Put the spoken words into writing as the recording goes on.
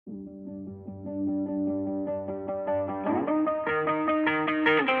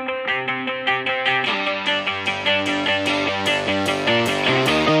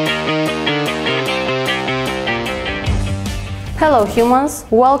Hello humans,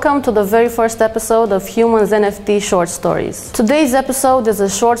 welcome to the very first episode of Humans NFT short stories. Today's episode is a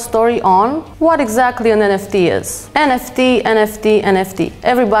short story on what exactly an NFT is. NFT.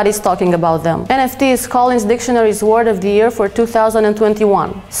 Everybody's talking about them. NFT is Collins Dictionary's word of the year for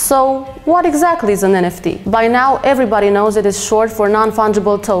 2021. So, what exactly is an NFT? By now everybody knows it is short for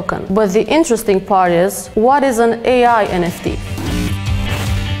non-fungible token. But the interesting part is, what is an AI NFT?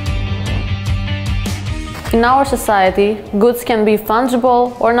 In our society, goods can be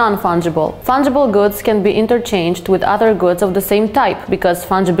fungible or non-fungible. Fungible goods can be interchanged with other goods of the same type because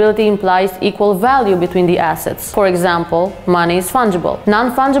fungibility implies equal value between the assets. For example, money is fungible.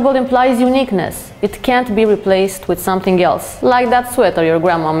 Non-fungible implies uniqueness. It can't be replaced with something else, like that sweater your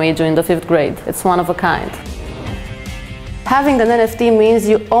grandma made you in the 5th grade. It's one of a kind. Having an NFT means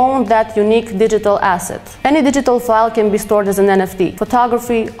you own that unique digital asset. Any digital file can be stored as an NFT.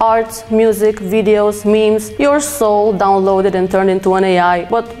 Photography, art, music, videos, memes, your soul downloaded and turned into an AI,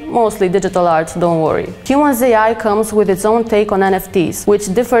 but mostly digital art, don't worry. Humans AI comes with its own take on NFTs,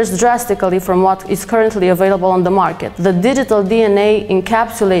 which differs drastically from what is currently available on the market. The digital DNA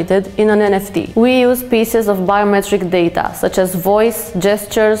encapsulated in an NFT. We use pieces of biometric data, such as voice,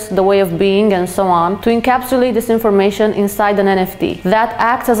 gestures, the way of being, and so on, to encapsulate this information inside an NFT. That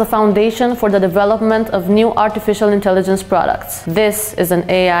acts as a foundation for the development of new artificial intelligence products. This is an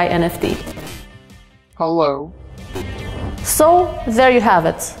AI NFT. Hello. So, there you have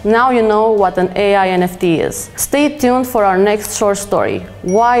it. Now you know what an AI NFT is. Stay tuned for our next short story,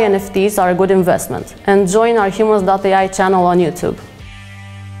 why NFTs are a good investment, and join our Humans.ai channel on YouTube.